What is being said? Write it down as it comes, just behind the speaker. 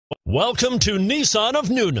Welcome to Nissan of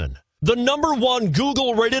Newnan, the #1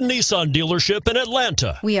 Google-rated Nissan dealership in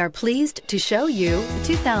Atlanta. We are pleased to show you the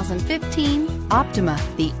 2015 Optima.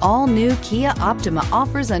 The all-new Kia Optima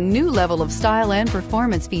offers a new level of style and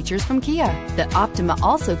performance features from Kia. The Optima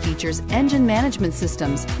also features engine management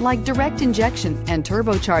systems like direct injection and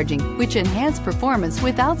turbocharging, which enhance performance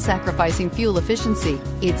without sacrificing fuel efficiency.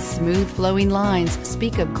 Its smooth flowing lines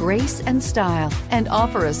speak of grace and style and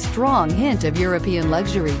offer a strong hint of European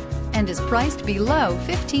luxury, and is priced below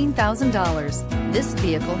 $15,000. This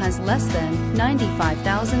vehicle has less than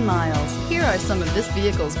 95,000 miles. Here are some of this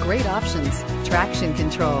vehicle's great options: traction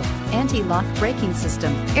control, anti-lock braking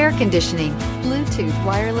system, air conditioning, Bluetooth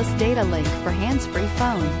wireless data link for hands-free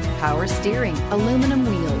phone, power steering, aluminum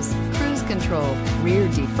wheels, cruise control, rear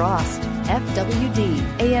defrost, FWD,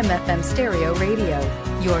 AM/FM stereo radio.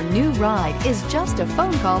 Your new ride is just a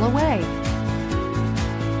phone call away.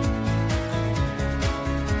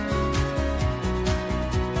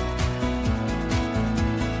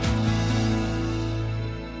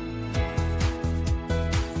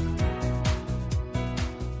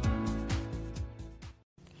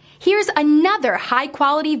 Here's another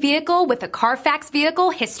high-quality vehicle with a Carfax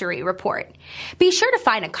Vehicle History Report. Be sure to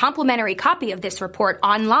find a complimentary copy of this report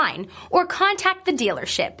online or contact the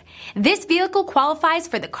dealership. This vehicle qualifies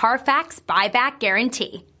for the Carfax Buyback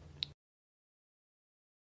Guarantee.